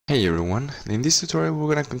Hey everyone, in this tutorial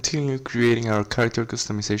we're gonna continue creating our character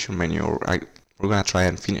customization menu, we're gonna try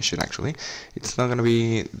and finish it actually. It's not gonna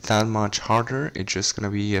be that much harder, it's just gonna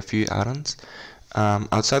be a few add-ons.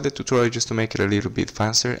 Outside the tutorial, just to make it a little bit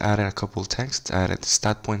faster, added a couple texts, added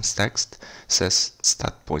stat points text, says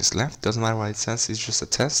stat points left, doesn't matter what it says, it's just a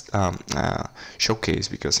test, showcase,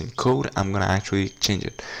 because in code I'm gonna actually change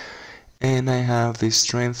it. And I have the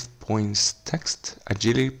strength points text,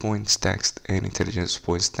 agility points text, and intelligence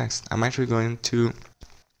points text. I'm actually going to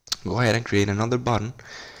go ahead and create another button,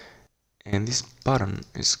 and this button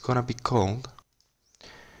is gonna be called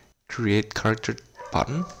create character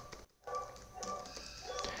button.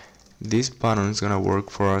 This button is gonna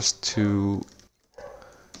work for us to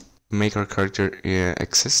make our character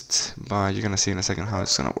exist, but you're gonna see in a second how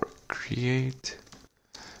it's gonna work. Create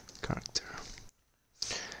character.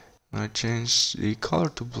 I'm going to change the color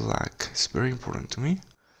to black, it's very important to me.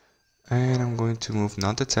 And I'm going to move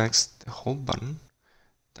not the text, the whole button,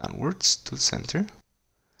 downwards to the center.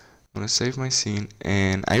 I'm going to save my scene,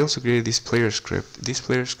 and I also created this player script. This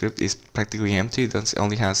player script is practically empty, it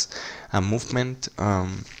only has a movement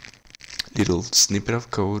little snippet of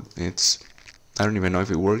code. I don't even know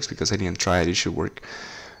if it works because I didn't try it, it should work.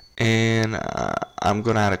 And I'm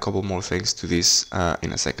going to add a couple more things to this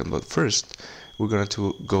in a second, but first we're going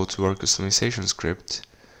to go to our customization script.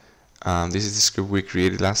 This is the script we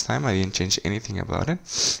created last time. I didn't change anything about it.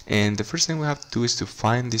 And the first thing we have to do is to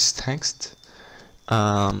find this text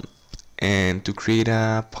and to create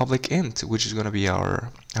a public int, which is going to be our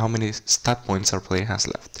how many stat points our player has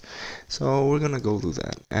left. So we're going to go do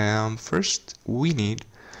that. First we need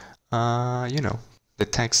the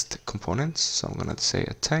text components. So I'm going to say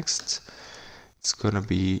a text. It's going to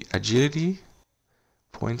be agility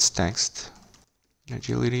points text.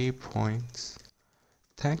 Agility points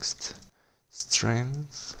text,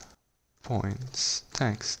 strength points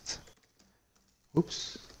text,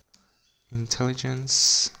 oops,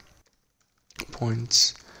 intelligence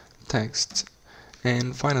points text,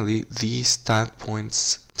 and finally the stat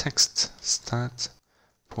points text, stat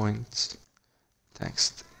points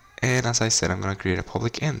text. And as I said, I'm going to create a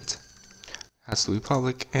public int. It has to be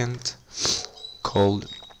public int called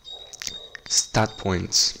stat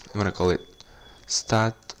points. I'm going to call it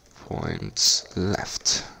stat points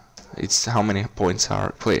left. It's how many points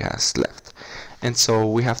our player has left. And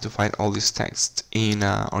so we have to find all this text in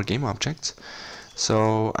our game object.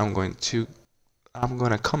 So I'm going to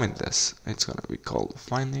comment this. It's going to be called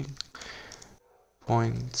finding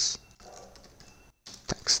points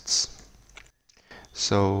texts.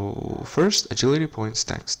 So first, agility points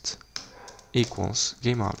text equals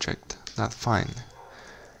game object dot find.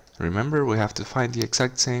 Remember, we have to find the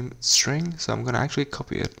exact same string, so I'm going to actually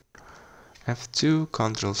copy it. F2,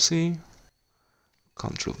 Ctrl C,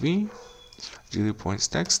 Ctrl V, agility points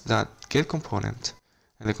text dot get component,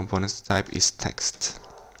 and the component's type is text.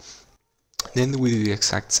 Then we do the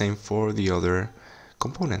exact same for the other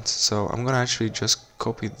components. So I'm going to actually just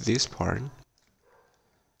copy this part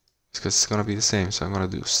because it's going to be the same. So I'm going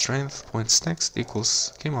to do strength points text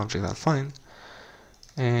equals game object dot find,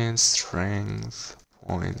 and strength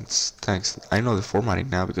points text. I know the formatting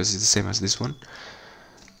now because it's the same as this one,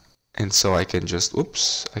 and so I can just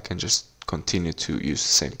continue to use the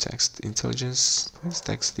same text. Intelligence points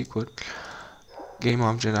text equal game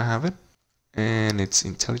object. I have it, and it's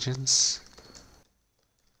intelligence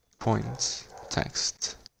points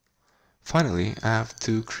text. Finally, I have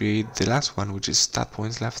to create the last one, which is stat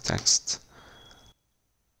points left text,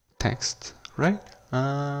 right?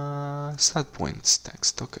 Stat points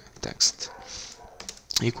text. Okay, text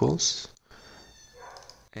equals,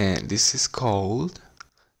 and this is called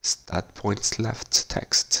stat points left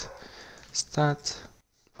text, stat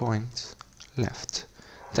points left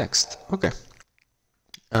text. Okay,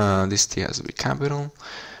 this T has to be capital.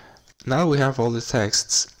 Now we have all the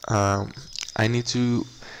texts. I need to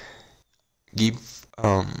give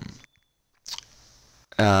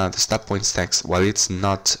the stat points text while it's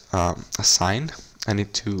not assigned. I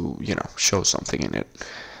need to show something in it.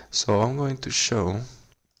 So I'm going to show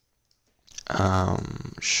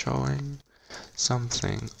showing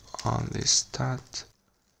something on the stat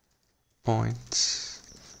points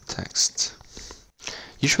text.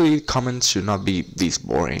 Usually comments should not be this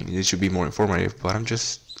boring, it should be more informative, but I'm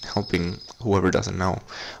just helping whoever doesn't know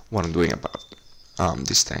what I'm doing about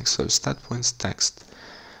this text. So stat points text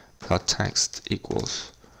dot text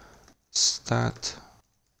equals stat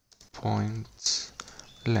points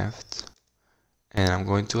left, and I'm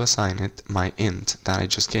going to assign it my int that I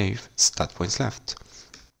just gave, stat points left.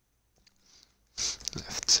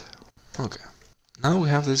 Okay, now we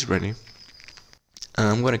have this ready.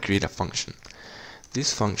 I'm going to create a function.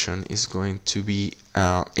 this function is going to be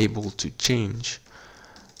able to change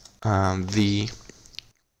the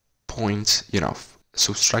points,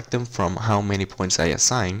 subtract them from how many points I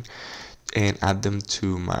assign and add them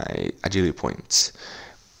to my agility points.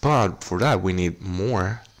 But for that we need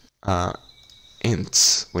more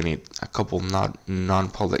ints. We need a couple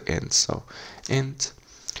non-public ints. So int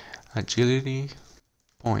agility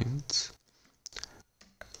points,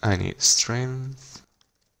 I need strength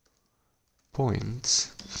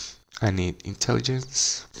points, I need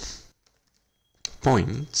intelligence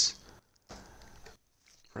points,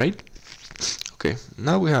 right? Okay,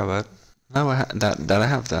 now we have it. Now that I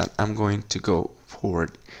have that, I'm going to go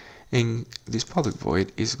forward, and this public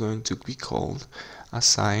void is going to be called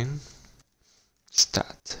assign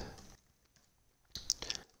stat,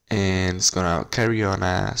 and it's gonna carry on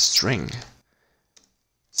a string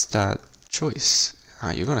stat choice.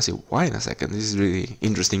 You're gonna see why in a second. This is really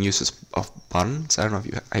interesting uses of buttons. I don't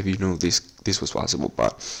know if you know this was possible,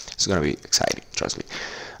 but it's gonna be exciting, trust me.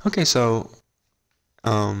 Okay, so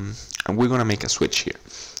we're gonna make a switch here.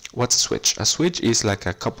 What's a switch? A switch is like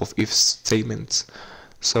a couple of if statements.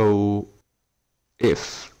 So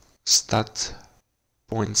if stat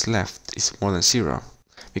points left is more than 0,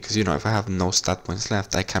 because if I have no stat points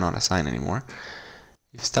left, I cannot assign anymore.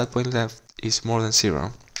 If stat point left is more than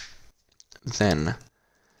 0, then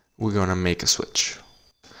we're gonna make a switch.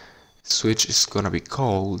 Switch is gonna be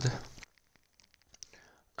called,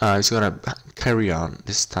 it's gonna carry on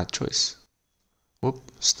this stat choice.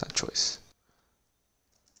 Stat choice.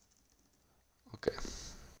 Okay.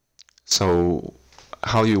 So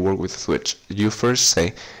how do you work with the switch? You first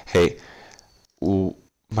say, hey,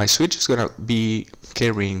 my switch is gonna be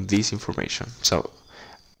carrying this information. So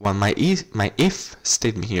when my if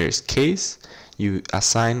statement here is case, you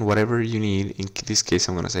assign whatever you need. In this case,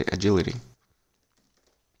 I'm gonna say agility,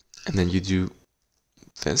 and then you do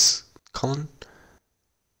this colon,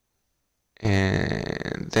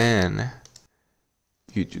 and then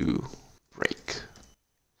you do break.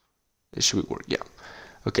 This should work. Yeah.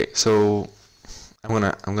 Okay. So I'm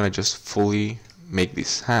gonna just fully make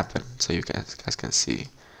this happen so you guys can see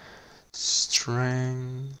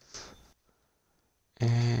strength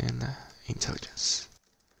and intelligence.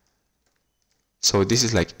 So this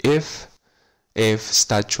is like if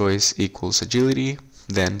stat choice equals agility,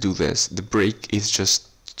 then do this. The break is just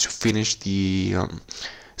to finish the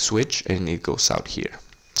switch, and it goes out here.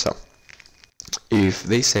 So if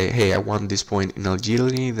they say, hey, I want this point in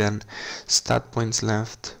agility, then stat points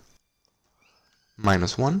left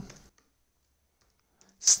 -1,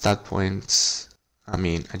 stat points,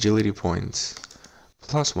 agility points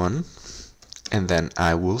 +1, and then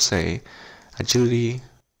I will say agility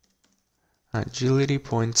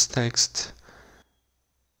points text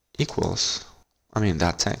equals,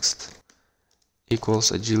 that text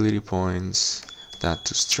equals agility points that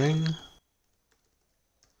to string.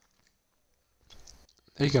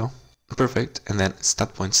 There you go, perfect. And then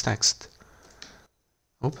stat points text,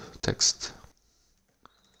 text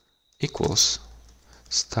equals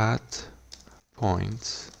stat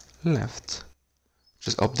points left.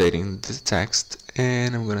 Just updating the text,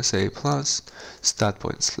 and I'm gonna say plus stat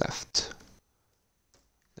points left.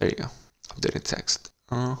 There you go, updated text.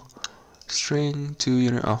 String to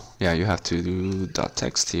you have to do dot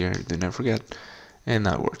text here, do not forget, and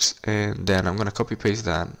that works. And then I'm gonna copy paste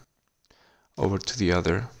that over to the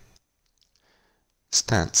other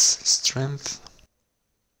stats, strength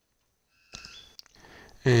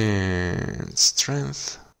and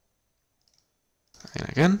strength, and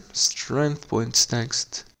again strength points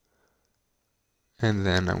text, and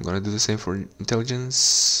then I'm gonna do the same for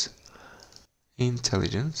intelligence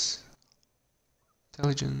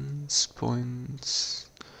points,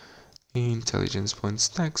 intelligence points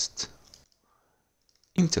text,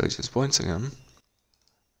 intelligence points again,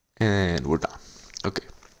 and we're done. Okay,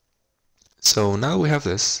 so now we have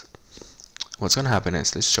this. What's gonna happen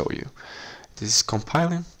is, let's show you. This is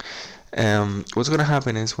compiling. What's gonna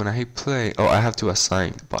happen is when I hit play, I have to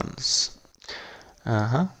assign buttons.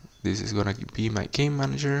 This is gonna be my game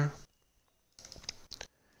manager,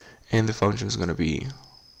 and the function is gonna be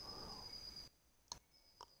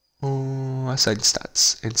assign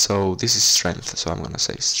stats. And so this is strength, so I'm gonna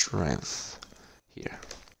say strength here,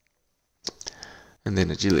 and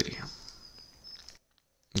then agility,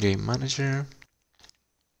 game manager,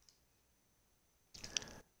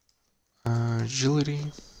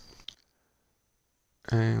 agility,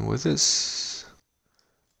 and with this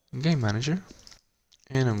game manager,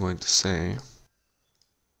 and I'm going to say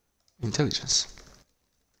intelligence.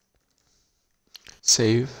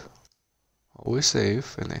 Save, always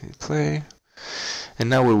save, and then hit play, And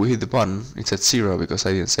now when we hit the button, it's at 0 because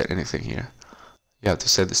I didn't set anything here. You have to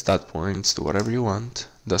set the stat points to whatever you want.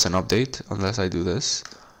 Doesn't update unless I do this.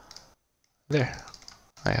 There.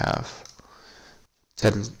 I have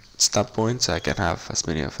 10 stat points. I can have as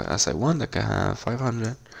many as I want. I can have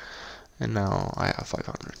 500. And now I have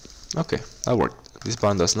 500. Okay, that worked. This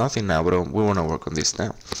button does nothing now, but we want to work on this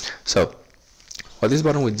now. So, what this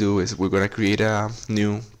button will do is we're going to create a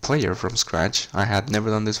new player from scratch. I had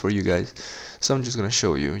never done this for you guys, so I'm just going to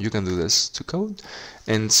show you. You can do this to code.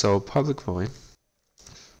 And so, public void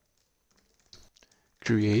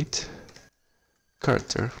create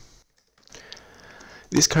character.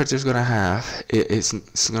 This character is gonna have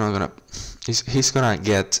he's gonna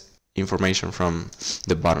get information from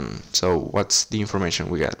the button. So what's the information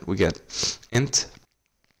we get? We get int.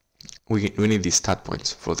 We need these stat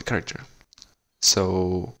points for the character.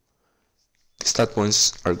 So the stat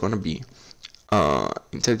points are gonna be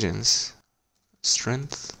intelligence,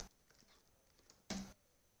 strength,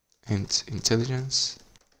 and intelligence,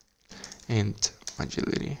 and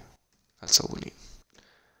agility. That's all we need.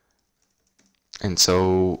 And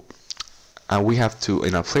so we have to,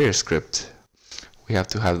 in our player script, we have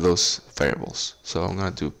to have those variables. So I'm gonna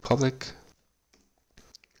do public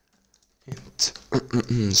int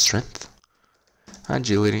strength,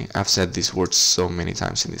 agility. I've said these words so many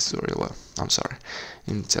times in this tutorial. Well, I'm sorry.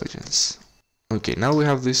 Intelligence. Okay, now we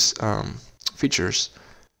have these features.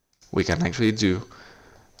 We can actually do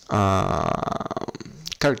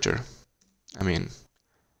character. I mean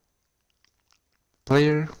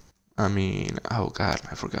player. Oh god,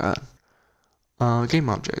 I forgot. Game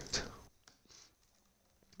object.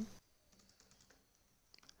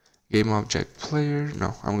 Game object player.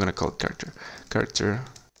 No, I'm gonna call it character. Character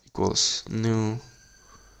equals new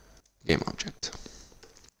game object.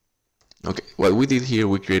 Okay, what we did here,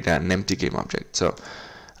 we created an empty game object. So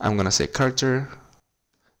I'm gonna say character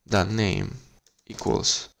dot name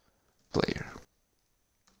equals player.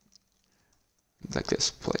 Like this,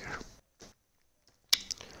 player.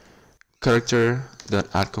 Character dot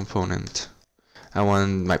add component. I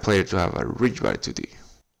want my player to have a rich body 2D.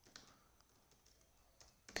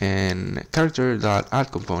 And character dot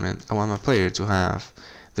add component, I want my player to have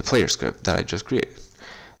the player script that I just created.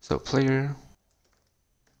 So player,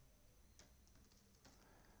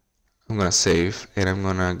 I'm gonna save, and I'm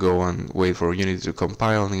gonna go and wait for Unity to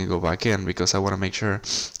compile and then go back in, because I want to make sure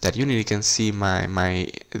that Unity can see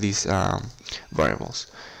these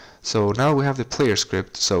variables. So now we have the player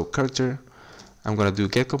script. So character, I'm gonna do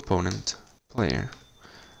get component player,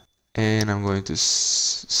 and I'm going to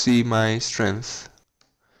see my strength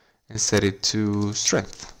and set it to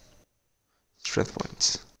strength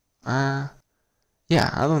points. Yeah,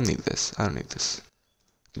 I don't need this. I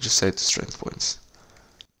just set it to strength points.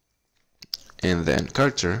 And then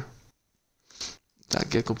character dot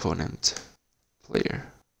get component player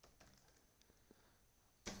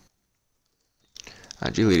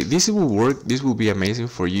agility. This will work. This will be amazing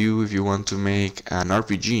for you if you want to make an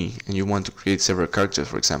RPG and you want to create several characters,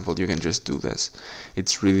 for example. You can just do this.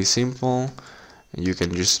 It's really simple, and you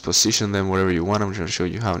can just position them wherever you want. I'm going to show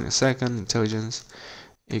you how in a second. Intelligence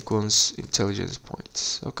equals intelligence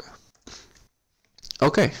points.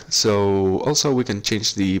 Okay, so also we can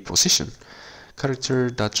change the position. Character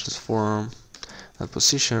dot transform that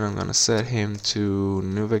position. I'm gonna set him to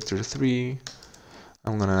new vector 3.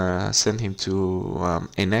 I'm gonna send him to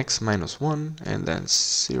nx -1 and then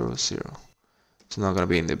 0 0. It's not gonna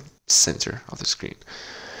be in the center of the screen.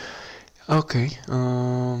 Okay,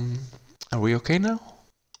 are we okay now?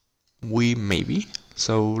 We may be.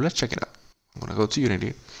 So let's check it out. I'm gonna go to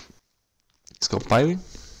Unity. It's compiling.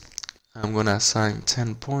 I'm gonna assign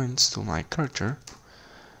 10 points to my character,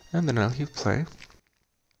 and then I'll hit play.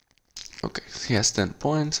 Okay, he has 10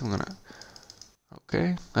 points.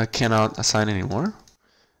 Okay, I cannot assign anymore.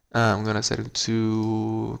 I'm gonna set it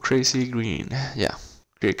to crazy green. Yeah,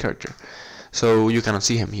 create character. So you cannot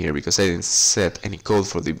see him here because I didn't set any code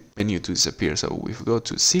for the menu to disappear. So if we go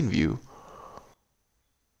to scene view,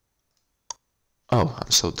 oh,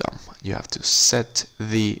 I'm so dumb. You have to set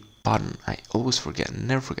the button. I always forget,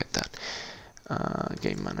 never forget that.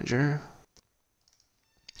 Game manager,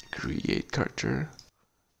 create character.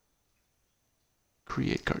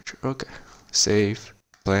 Okay, save,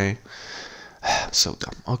 play. So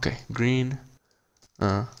dumb. Okay, green.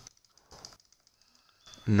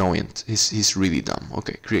 Annoyant. He's really dumb.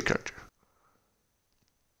 Okay, create character.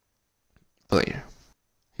 Player.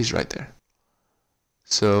 He's right there.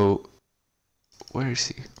 So where is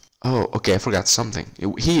he? Oh, okay, I forgot something.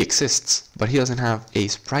 He exists, but he doesn't have a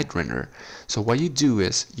sprite render. So what you do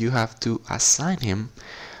is you have to assign him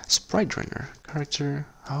sprite render character.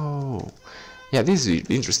 Oh, Yeah, this is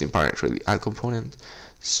the interesting part actually. Add component,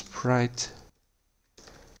 sprite,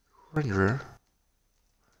 renderer.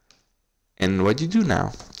 And what you do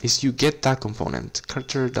now is you get that component,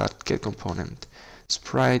 character.getComponent,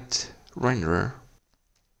 sprite, renderer.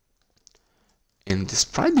 And the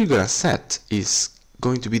sprite you're gonna set is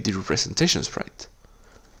going to be the representation sprite.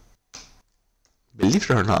 Believe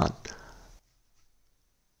it or not.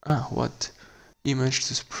 Ah, what? Image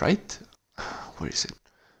to sprite? Where is it?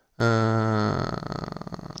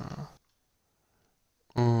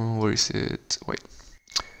 Where is it? Wait.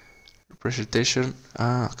 Representation.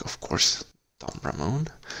 Ah, of course. Tom Ramon.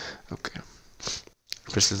 Okay.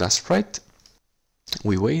 Press that sprite.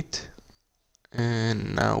 We wait.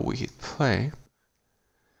 And now we hit play.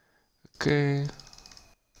 Okay.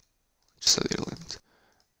 Just a little bit.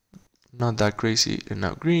 Not that crazy. And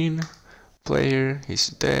now green. Player. He's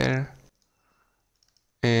there.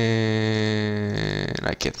 And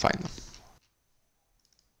I can't find them.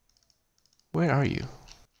 Where are you?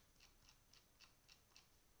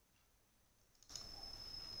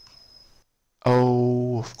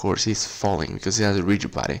 Oh, of course he's falling because he has a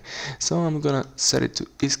rigid body. So I'm gonna set it to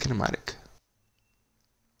is kinematic.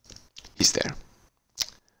 He's there.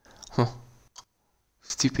 Huh.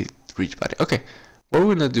 Stupid rigid body. Okay. What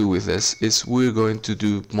we're gonna do with this is we're going to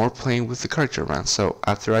do more playing with the character around. So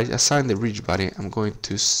after I assign the rigid body, I'm going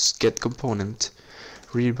to get component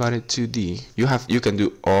rigid body 2D. You can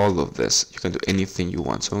do all of this. You can do anything you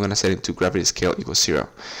want. So I'm gonna set it to gravity scale equals 0.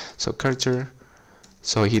 So character,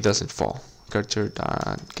 so he doesn't fall. Character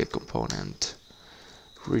dot get component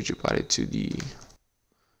rigid body 2D.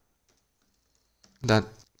 That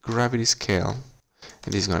gravity scale,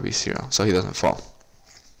 and this is gonna be 0, so he doesn't fall.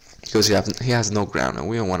 Because he has no ground, and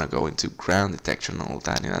we don't want to go into ground detection and all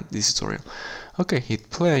that in this tutorial. Okay, hit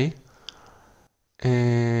play,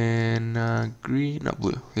 and green, no,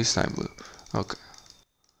 blue, this time blue. Okay,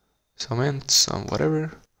 some int, some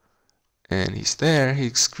whatever, and he's there,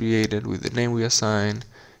 he's created with the name we assign.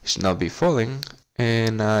 He should not be falling,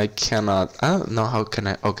 and I don't know how can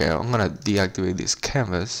I, okay, I'm gonna deactivate this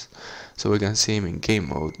canvas, so we can see him in game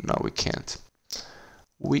mode. No, we can't.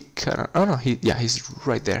 We cannot, oh no, he's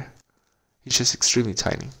right there. He's just extremely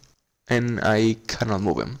tiny, and I cannot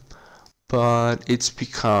move him. But it's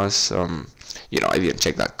because, you know, I didn't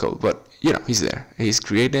check that code, but, you know, he's there. He's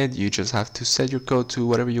created, you just have to set your code to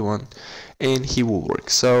whatever you want, and he will work.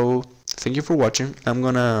 So, thank you for watching. I'm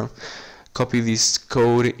gonna copy this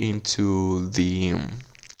code into the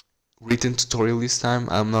written tutorial this time.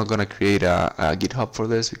 I'm not gonna create a GitHub for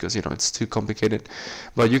this because, you know, it's too complicated,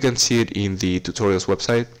 but you can see it in the tutorials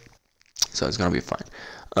website, so it's gonna be fine.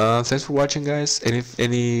 Thanks for watching, guys, and if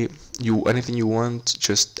anything you want,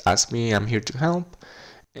 just ask me. I'm here to help,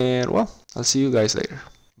 and well, I'll see you guys later.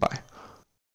 Bye.